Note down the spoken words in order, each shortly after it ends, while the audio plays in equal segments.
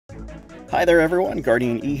Hi there everyone,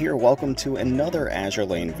 GuardianE here. Welcome to another Azur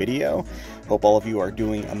Lane video. Hope all of you are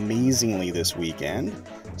doing amazingly this weekend.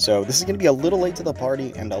 So this is going to be a little late to the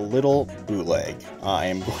party and a little bootleg. I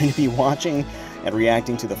am going to be watching and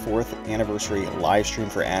reacting to the 4th anniversary live stream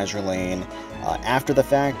for Azur Lane. After the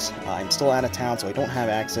fact, I'm still out of town, so I don't have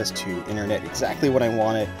access to internet exactly when I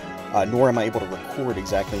want it, nor am I able to record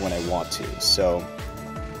exactly when I want to. So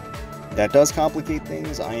that does complicate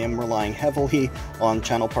things. I am relying heavily on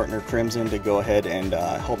channel partner Crimson to go ahead and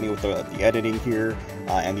help me with the editing here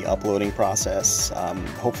and the uploading process.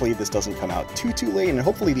 Hopefully this doesn't come out too late, and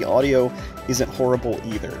hopefully the audio isn't horrible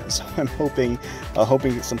either. So I'm hoping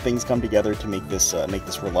some things come together to make this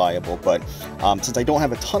reliable. But since I don't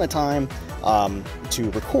have a ton of time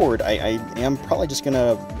to record, I am probably just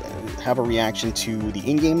gonna have a reaction to the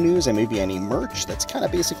in-game news and maybe any merch. That's kind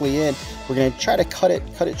of basically it. We're gonna try to cut it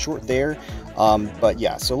short there. But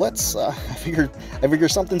yeah, so let's I figure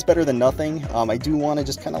something's better than nothing. I do want to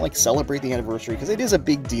just kind of like celebrate the anniversary because it is a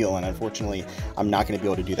big deal, and unfortunately I'm not going to be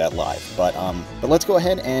able to do that live. But let's go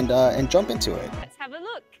ahead and jump into it. Let's have a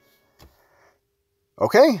look.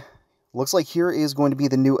 Okay, looks like here is going to be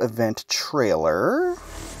the new event trailer.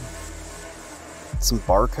 Some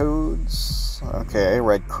barcodes. Okay,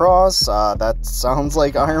 Red Cross. That sounds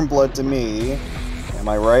like Iron Blood to me. Am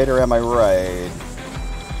I right or am I right?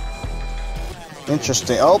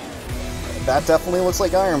 Interesting. Oh, that definitely looks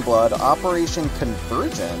like Iron Blood. Operation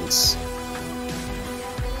Convergence.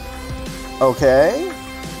 Okay.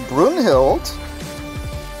 Brunhild.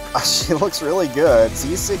 She looks really good.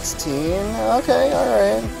 Z16. Okay,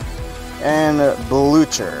 alright. And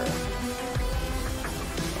Blucher.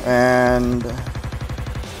 And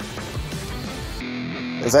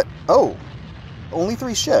is that... Oh! Only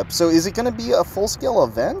 3 ships. So is it going to be a full-scale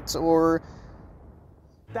event, or...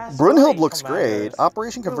 Brunhild looks great.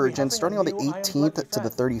 Operation Convergence starting on the 18th to the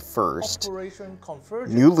 31st.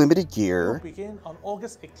 New limited gear. Begin on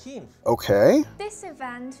August 18th. Okay. This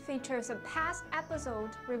event features a past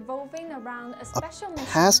episode revolving around a special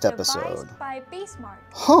mission devised by Bismarck.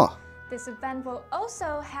 Huh. This event will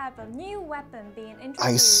also have a new weapon being introduced.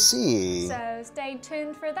 I see. So stay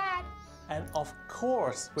tuned for that. And of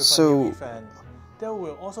course, with a new event, there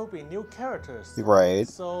will also be new characters. Right.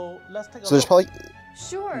 So let's take a look. There's probably...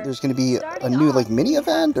 Sure. There's going to be a new like mini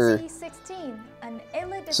event, or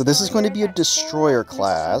so this is going to be a destroyer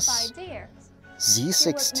class.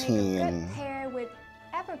 Z16.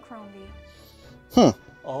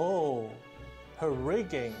 Oh, her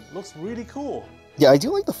rigging looks really cool. Yeah, I do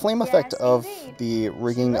like the flame effect of the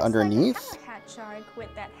rigging underneath.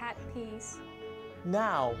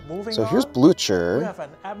 Now, moving so here's Blucher,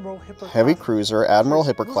 heavy cruiser, Admiral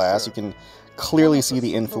Hipper class. You can clearly see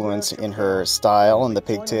the influence in her style and the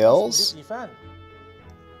pigtails.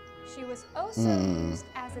 She was also used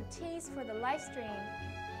as a tease for the live stream.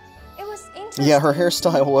 It was interesting. Yeah, her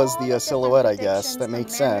hairstyle was the silhouette, I guess. That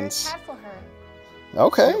makes sense.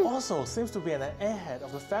 Okay. She also seems to be an airhead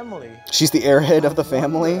of the family. She's the airhead of the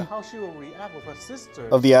family? How she will react with her sister.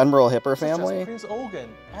 Of the Admiral Hipper family? Prince Ogan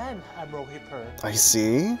and Admiral Hipper. I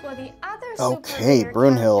see. For the other okay,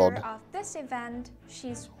 Brunhild. Of this event,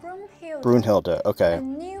 she's Brunhilde. Brunhilde, okay. A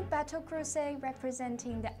new battlecruiser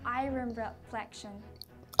representing the Iron Blood faction.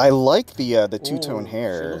 I like the two-tone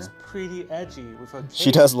hair. She looks pretty edgy with her cape.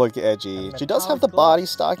 She does look edgy. She does have the body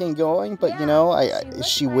stocking going, but you know,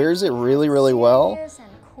 she wears it really well.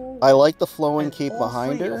 I like the flowing cape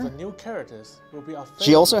behind her.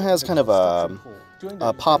 She also has kind of a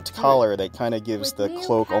popped collar that kind of gives the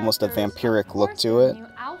cloak almost a vampiric look to it.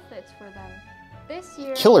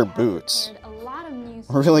 Killer boots.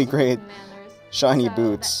 Really great shiny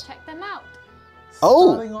boots.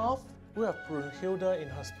 Oh! We have Brunhilde in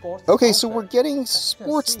her sports okay, so we're getting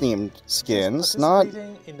sports-themed skins, not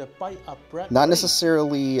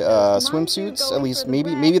necessarily swimsuits. At least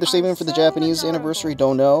maybe they're saving them for the Japanese anniversary.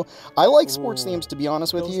 Don't know. I like sports themes, to be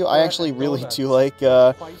honest with you. I actually really do like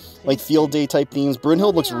field day type themes.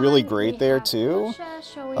 Brunhilde looks really great there too.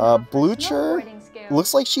 Blucher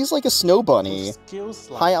looks like she's like a snow bunny.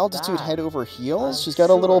 High altitude head over heels. She's got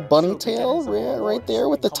a little bunny tail right there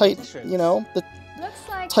with the tight, you know, the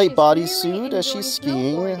tight bodysuit as she's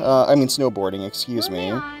skiing. I mean snowboarding, excuse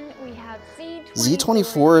me.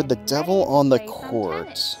 Z24, the devil on the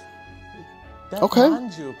court. Okay.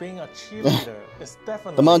 The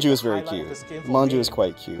Manjuu is very cute. Manjuu is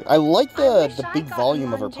quite cute. I like the big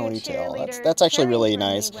volume of her ponytail. That's actually really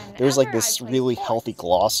nice. There's like this really healthy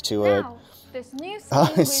gloss to it.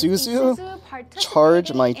 Suzu,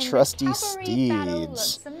 charge my trusty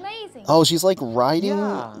steeds. Oh, she's like riding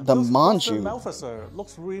the Manjuu.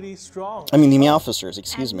 Looks really strong. I mean, the Meowfisters,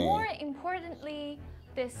 excuse me. More importantly,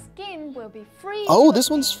 This skin will be free. Oh, this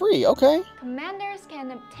one's free. Okay. Commanders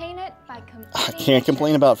can obtain it by completing. I can't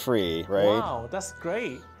complain about free, right? Wow, that's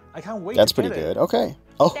great. I can't wait. That's to get pretty it. good. Okay.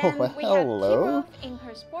 Oh, Then we have hello. Kirov in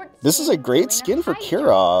her sports This is a skin great doing skin for high jump.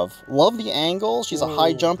 Kirov. Love the angle. She's a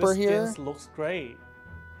high Ooh, jumper this here. skin looks great.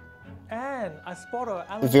 And I spot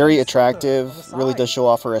a Very LED attractive. on the Really does side. show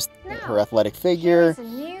off her athletic figure. Here's a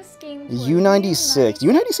new skin for U96.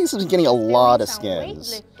 U96 is getting a She's lot doing of some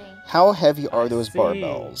skins. weightlifting. How heavy are I those see.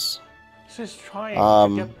 barbells? She's trying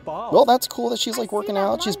to get buff. Well, that's cool that she's I like see working that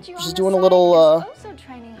out. She's Manjuu on she's the doing a side little is also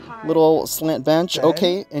training hard. little slant bench. Then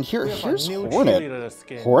Okay, and we have a here's new Hornet. cheerleader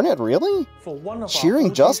skin Hornet, really? for one of our Cheering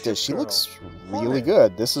OG Justice. ship She girl. looks really Hornet.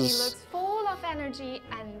 good. This She is looks full of energy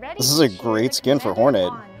and ready This is to a cheer great the skin for commander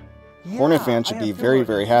Hornet. on. Hornet Yeah, fans should I be have very, feel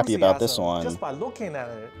very happy about this enthusiasm one. Just by looking at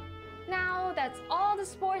it. Now that's all the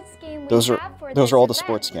sports skins we Those are have for those this are all the event.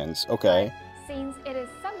 sports skins. Okay. But since it is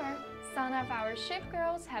summer, some of our ship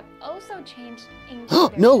girls have also changed into their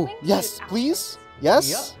No. swimsuit Yes, please. outfits. Yes.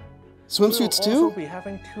 Yep. Swimsuits We'll also too. be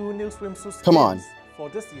having 2 new swimsuit Come on. skins for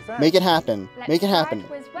this event. Make it happen. Let's Make it start happen.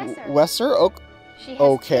 with Wesser. Wesser. Oh, She has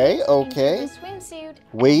Okay, changed okay. into the swimsuit and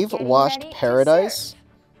Wave getting Washed ready to Paradise.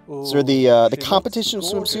 Ooh, So the she looks competition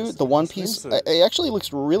gorgeous swimsuit, the in one this piece, swimsuit. it actually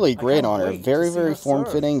looks really great can't on her. wait to Very, see very her serve.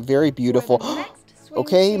 form-fitting, very For beautiful. the next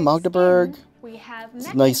Okay, swimsuit Magdeburg. skin, we have It's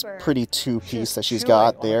a nice, Magdeburg. pretty two-piece She's that she's chilling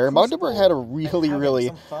got on a there. cruise Magdeburg boat had a and really, having really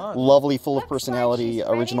some fun. lovely, full of Looks like personality she's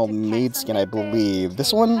ready original to catch maid some skin, I big fish believe. to This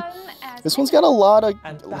take one, home as this one's got a dinner. lot of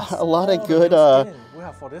And that's a lot all of the good new skin we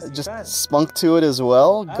have for this just event. spunk to it as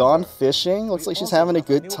well. Gone However, fishing. Looks we like she's also having a have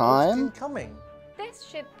good new old time. skin coming. This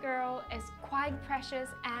ship girl is quite precious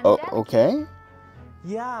and Oh, delicate. okay.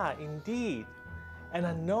 Yeah, indeed. And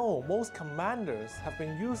I know most commanders have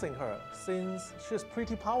been using her since she's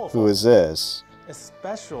pretty powerful. Who is this?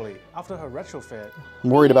 Especially after her retrofit. I'm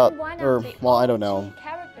worried Being about, one of or the well, I don't OG know.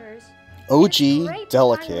 characters, OG, it's great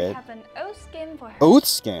delicate. fun to have an oat skin for her. Oath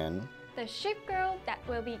skin. The ship girl that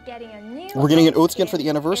will be getting a new We're getting an oat oat skin for the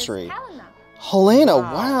anniversary. is Helena. Helena,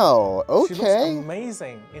 Wow. wow. She looks Okay.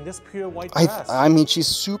 amazing in this pure white dress. I mean, she's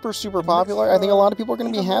super, super popular. I think a lot of people are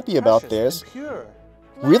going to be Even more happy about precious this. and pure.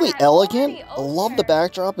 Really Glad I elegant. already I owned love the her.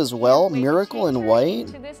 backdrop as well. Can't wait to Miracle change in her white.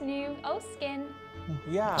 into this new oat skin.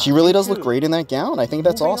 Yeah, She really me does look too. great in that gown. I think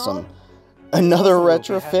that's Moving awesome. on, Another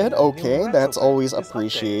also will be having retrofit. a new Okay, that's retrofit always this update.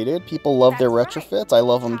 appreciated. People love their That's right. retrofits. I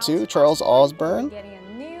love them too. Charles Osborne. We're getting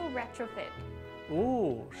a new retrofit.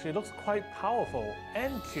 Ooh, she looks quite powerful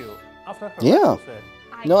and cute after her Yeah.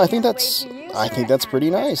 retrofit. No, I can't think wait that's- to use I her think that's and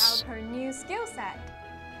pretty test nice. out her new skill set.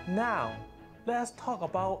 Now, let's talk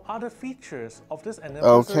about other features of this anniversary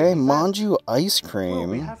Okay, event. Manjuu ice We'll be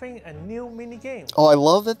cream. having a new mini game. Oh, I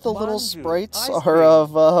love that the little Manjuu sprites ice are cream.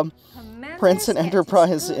 of Commanders Prince and get to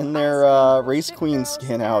Enterprise scoop in their, ice cream for Race ship Queen girls,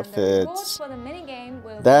 skin and the outfits. rewards for the minigame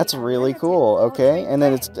will That's be a really limited cool. Okay, portrait and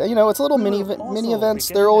then it's frame. you know it's little We mini will also mini be events.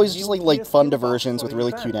 getting They're a always new just like fun PS diversions box with for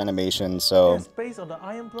really the cute event. animations. So It's based on the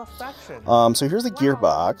Iron Blood faction. so here's the Wow,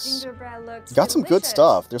 gearbox. gingerbread looks Got some good delicious.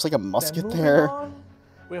 stuff. There's like a Then musket moving there. on,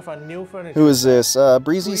 we have a new furniture. Who is set. this? Breezy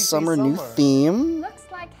Breezy Summer new Summer. theme. Looks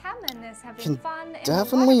like Hammond is having Can fun in the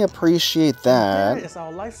definitely water. appreciate There that. is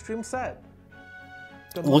our live stream set.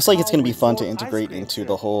 The Looks like it's Macau gonna be fun to Resort ice integrate cream into ship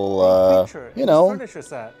the whole being featured you in know. this furniture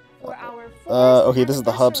set. For our fourth Okay, this is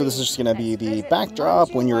the hub, so this is just gonna be anniversary, the let's backdrop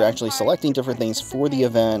visit when you're Manjuu actually Park selecting to different things for the participate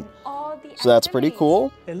event. in all the So that's pretty activities.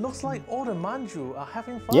 cool. It looks like all the Manjuu are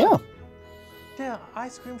having fun. Yeah. There are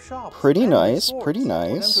ice cream shops. Pretty and nice, resorts pretty For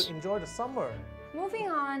nice. them to enjoy the summer. Moving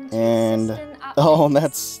on to And system oh,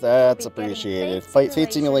 updates. that's We'll be getting appreciated.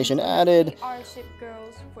 Fate simulation for the added. 3R ship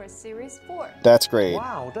girls for Series 4. That's great.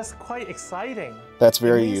 Wow, that's quite exciting. That's It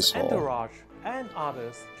very means useful. Entourage and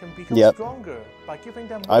others can become Yep. stronger by giving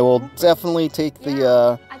them I more will groupings. definitely take Yeah,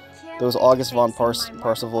 the I can't those wait to August take von some of my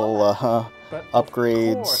Parseval Marco But of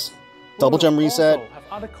upgrades. course, we Double will gem reset. also have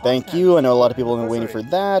other Thank content you. I know a lot of for people have been waiting for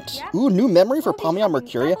anniversary. that. Ooh, new memory for We'll be Palmia having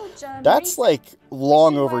Mercuria. double gem That's reset. like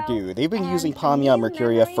long Wishing overdue. well They've been and using a Palmia new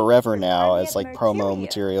Mercuria memory forever for now Palmia as like promo Mercuria.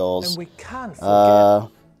 materials. And we can't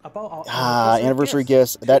forget about our Anniversary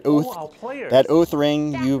gifts. to That all oath, our players. that oath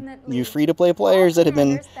ring. You Definitely. free-to-play players that have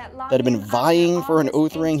been Commanders log in vying for an after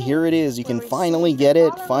oath ring. August Here it is. You 18th can will finally receive get the it.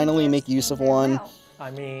 following Finally gifts make use in of their one. realm. I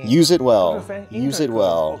mean, Use it well. go to thank Use it Intercom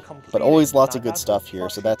well. for completing But always lots the of good Dynasty stuff here,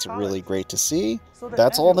 so Plushie that's challenge, really great to see. so that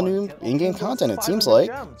That's all the everyone new can in-game obtain those content, it seems 500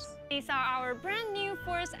 like. gems. These are our brand new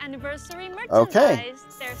 4th anniversary merchandise. Okay,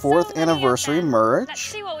 There's so 4th many of anniversary them. merch. Let's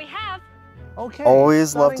see what we have. Okay,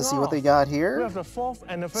 Always love to starting see what they off, got We here. have the 4th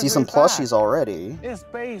anniversary See some bag. plushies already. It's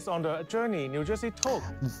based on the Journey New Jersey took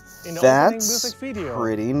in the opening That's music video.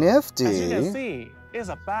 pretty As you can nifty. see, it's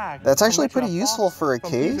a bag. That's from actually retro pretty useful box for a from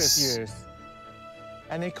previous case. years.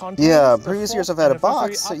 And it contains Yeah, the previous years 4th I've had a anniversary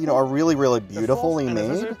box, art you know, are book, really, really the 4th beautifully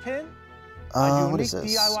anniversary made. pin, a What is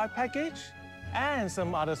unique this? DIY package, and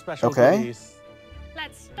some other special Okay. goodies.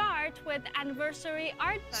 Let's start with Anniversary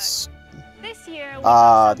Art Book. This year we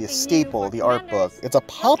The staple, the art book. It's a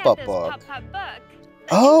pop-up book. Pop-up book.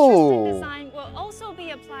 Oh, Interesting design will also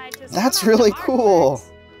be applied to that's some of the really cool.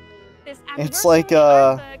 artworks. This It's like, Anniversary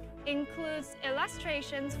Art Book includes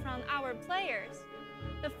illustrations from our players,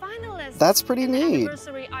 the finalists That's pretty in the neat.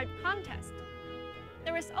 Anniversary Art Contest.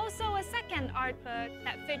 There is also a second art book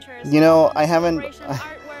that features You know, all the I haven't celebration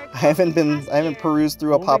artwork I haven't of the been past I haven't year. perused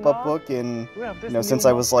through a Moving pop-up on, book in, We have this you know, new since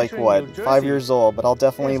I was mug like, featuring what, New 5 Jersey. years old, but I'll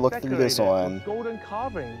definitely It's look through this decorated one. with golden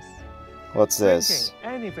carvings. What's this?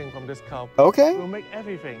 Drinking anything from this cup Okay. will make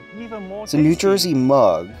everything even more It's a New tasty. Jersey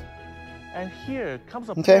mug. And here comes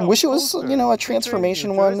a Okay, pair of wish it was, posters you know, a featuring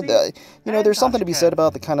transformation New one. Jersey You know, and there's something to be said Tashkent.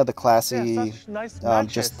 about the kind of the They are classy, such nice just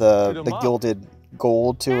matches to the mug. gilded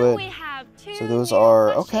gold to Then it. we have two So those new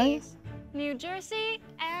are okay. plushies, New Jersey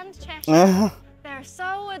and Cheshire. Oh, They're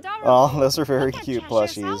so adorable. those are very Look at cute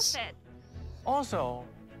Cheshire's plushies. outfit. Also,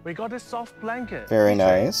 we got this soft blanket. Very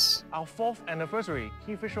featuring nice. Our 4th anniversary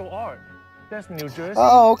key visual art. That's New Jersey,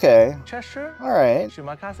 Oh, okay. Cheshire, All right.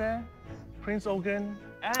 Shimakase, Prince Ogan,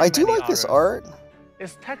 and I do many like this others. art.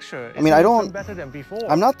 Its texture I mean, I is don't- even better than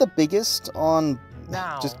before. I'm not the biggest on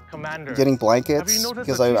now, just Commanders, getting have blankets you noticed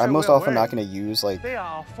because the I'm t-shirt most we are often not wearing? going to use like They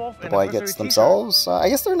are our 4th the blankets anniversary themselves. I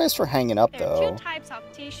guess they're nice for hanging up There are though. two types of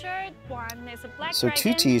t-shirt. One is a black So dragon, two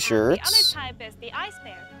and t-shirts. the other type is the ice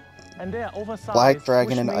bear. And they are oversized, Black Dragon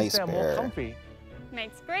which and means Ice they are Bear. more comfy.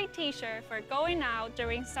 Makes great t-shirt for going out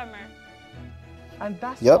during summer. And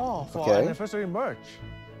that's Yep, all for okay. our anniversary merch.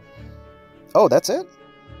 Oh, that's it?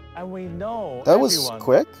 And we know That was everyone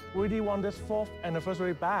quick. really want this 4th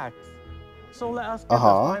anniversary bag. So let us get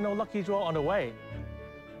Uh-huh. the final lucky draw on the way.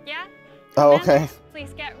 Yeah? Oh, okay. Commanders,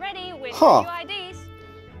 please get ready with Huh. your UIDs.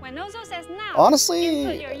 When Ozo says now, Honestly,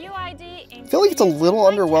 input your UID I into feel like it's a the little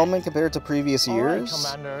user underwhelming chat. compared to previous All right, years.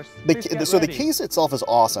 Commanders, The, please get so the ready. case itself is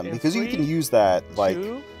awesome In because you can 3, use that like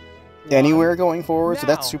 2, anywhere 1. going forward, so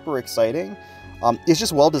that's Now. super exciting. It's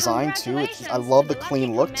just well designed too. I love the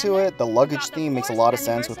clean look to it. The luggage theme makes a lot of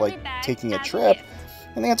sense with like taking a trip.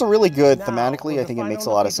 I think it's a really good Now, thematically. with I the think it makes a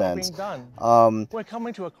final lot of lucky draw sense. being done, we're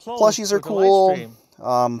coming to a close Plushies are with the live cool.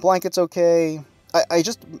 stream. Blankets okay. I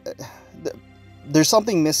just there's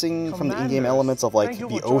something missing from the in-game Commanders, elements of like thank you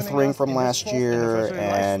the for oath joining ring us from in this last 4th year anniversary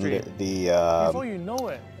live and stream. the Before you know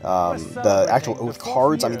it, we're actual celebrating oath the 4th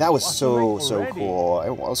cards. I mean, year that was of Azur so Lane already. cool. I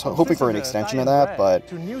was Our hoping for an visitors extension are of that, invited but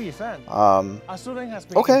to new event. Azur Lane has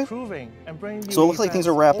been okay. improving and bringing new So it looks like things are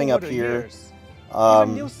events wrapping over up the here. years.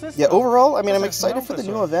 Even new Yeah, systems, overall, I mean, I'm such as excited for the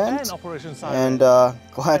new Melfisher event, and Operation Siren. and glad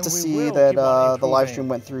And to we see will that keep on the live improving stream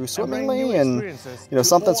went through and bring swimmingly, new and experiences you know, to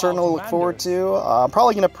something all certain our to look forward commanders. to. I'm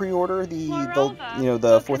probably gonna pre-order the Moreover, you know, the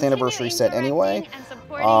we'll 4th continue anniversary set anyway. interacting and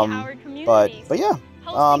supporting our communities, But yeah.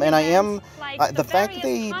 hosting And I am events like the fact that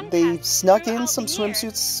various they contests snuck in throughout some the year,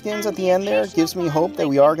 swimsuit skins and at the end there occasional gives me fun hope that like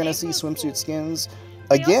we are in gonna see April swimsuit Fool. skins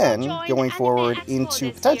We also again joined going Anime forward Expo into this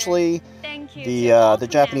year. potentially Thank you the to all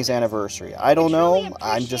Japanese commanders. anniversary. I don't We know. truly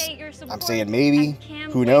I'm just appreciate your support I'm saying maybe. and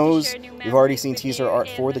can't Who wait to knows? share new We've already memories seen with teaser you art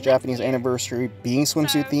in for the next Japanese year. anniversary being swimsuit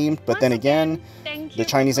So, themed, but once then again, again, thank the you for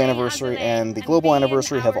Chinese playing anniversary Azur Lane and the and global being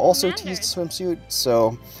anniversary have our also commanders. teased swimsuit.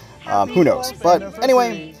 So Happy who knows? 4th But anniversary.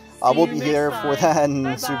 anyway, See we'll you be next there for time. that, and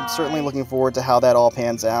Bye-bye. certainly looking forward to how that all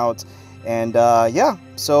pans out. And yeah,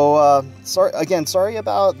 so sorry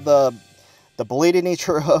about the belated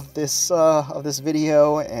nature of this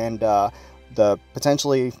video and the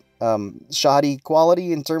potentially shoddy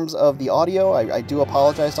quality in terms of the audio. I do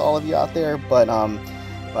apologize to all of you out there, but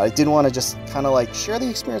I did want to just kind of like share the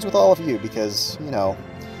experience with all of you because, you know,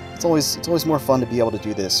 it's always more fun to be able to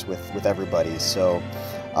do this with everybody. So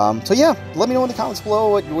yeah, let me know in the comments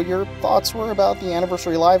below what your thoughts were about the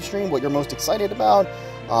anniversary live stream, what you're most excited about,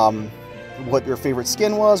 what your favorite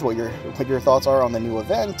skin was, what your thoughts are on the new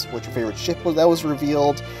event, what your favorite ship was that was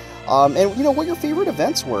revealed, and you know what your favorite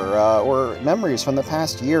events were or memories from the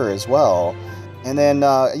past year as well. And then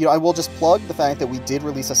you know, I will just plug the fact that we did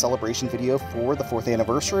release a celebration video for the 4th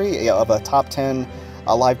anniversary of a top 10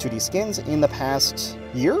 live 2D skins in the past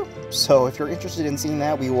year. So if you're interested in seeing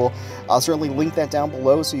that, we will certainly link that down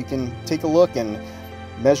below so you can take a look and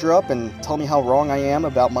measure up and tell me how wrong I am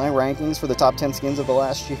about my rankings for the top 10 skins of the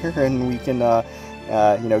last year, and we can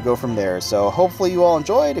you know, go from there. So hopefully you all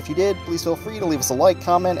enjoyed. If you did, please feel free to leave us a like,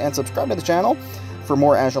 comment, and subscribe to the channel for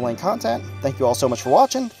more Azur Lane content. Thank you all so much for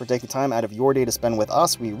watching, for taking time out of your day to spend with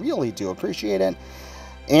us. We really do appreciate it.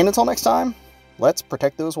 And until next time, let's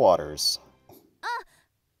protect those waters.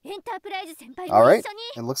 Alright,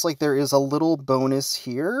 it looks like there is a little bonus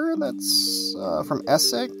here that's from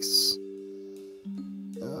Essex.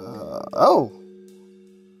 Oh!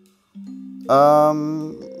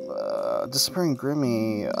 Disappearing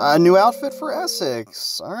Grimmy. A new outfit for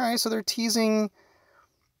Essex. Alright, so they're teasing...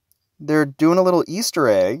 They're doing a little Easter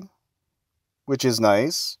egg, which is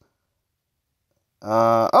nice.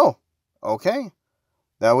 Oh, okay.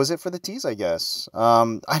 That was it for the tease, I guess.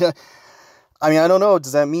 I mean, I don't know.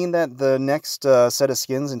 Does that mean that the next set of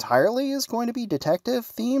skins entirely is going to be detective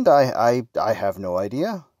themed? I have no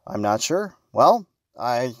idea. I'm not sure. Well,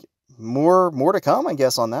 more to come, I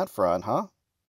guess, on that front, huh?